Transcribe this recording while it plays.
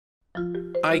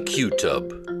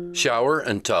IQtub, shower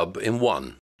and tub in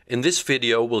one. In this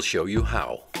video we'll show you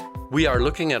how. We are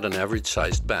looking at an average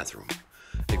sized bathroom.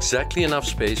 Exactly enough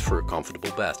space for a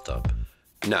comfortable bathtub.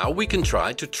 Now we can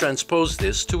try to transpose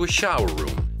this to a shower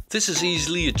room. This is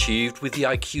easily achieved with the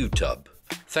IQtub.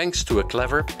 Thanks to a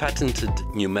clever, patented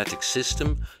pneumatic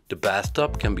system, the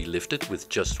bathtub can be lifted with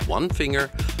just one finger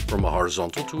from a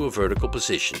horizontal to a vertical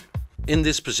position. In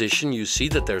this position you see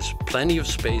that there's plenty of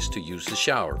space to use the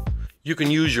shower. You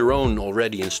can use your own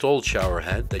already installed shower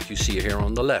head that you see here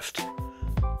on the left.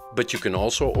 But you can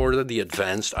also order the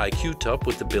advanced IQtub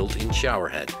with the built-in shower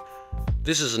head.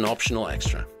 This is an optional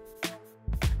extra.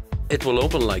 It will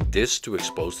open like this to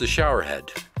expose the shower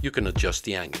head. You can adjust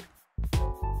the angle.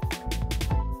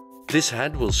 This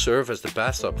head will serve as the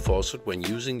bathtub faucet when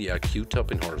using the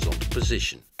IQtub in horizontal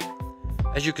position.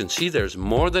 As you can see, there's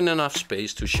more than enough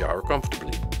space to shower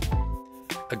comfortably.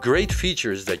 A great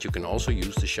feature is that you can also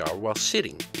use the shower while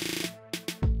sitting.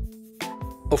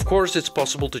 Of course, it's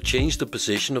possible to change the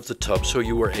position of the tub so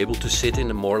you are able to sit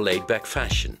in a more laid-back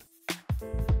fashion.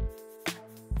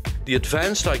 The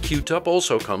advanced IQtub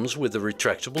also comes with a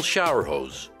retractable shower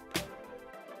hose.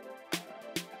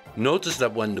 Notice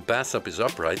that when the bathtub is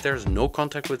upright, there is no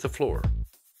contact with the floor.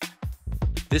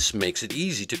 This makes it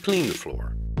easy to clean the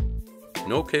floor.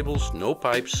 No cables, no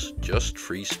pipes, just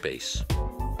free space.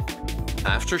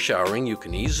 After showering, you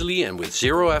can easily and with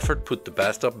zero effort put the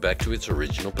bathtub back to its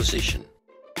original position.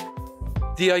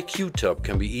 The IQtub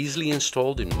can be easily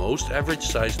installed in most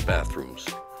average-sized bathrooms,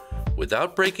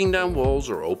 without breaking down walls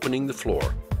or opening the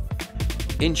floor.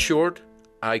 In short,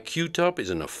 IQtub is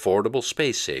an affordable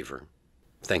space saver.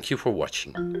 Thank you for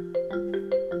watching.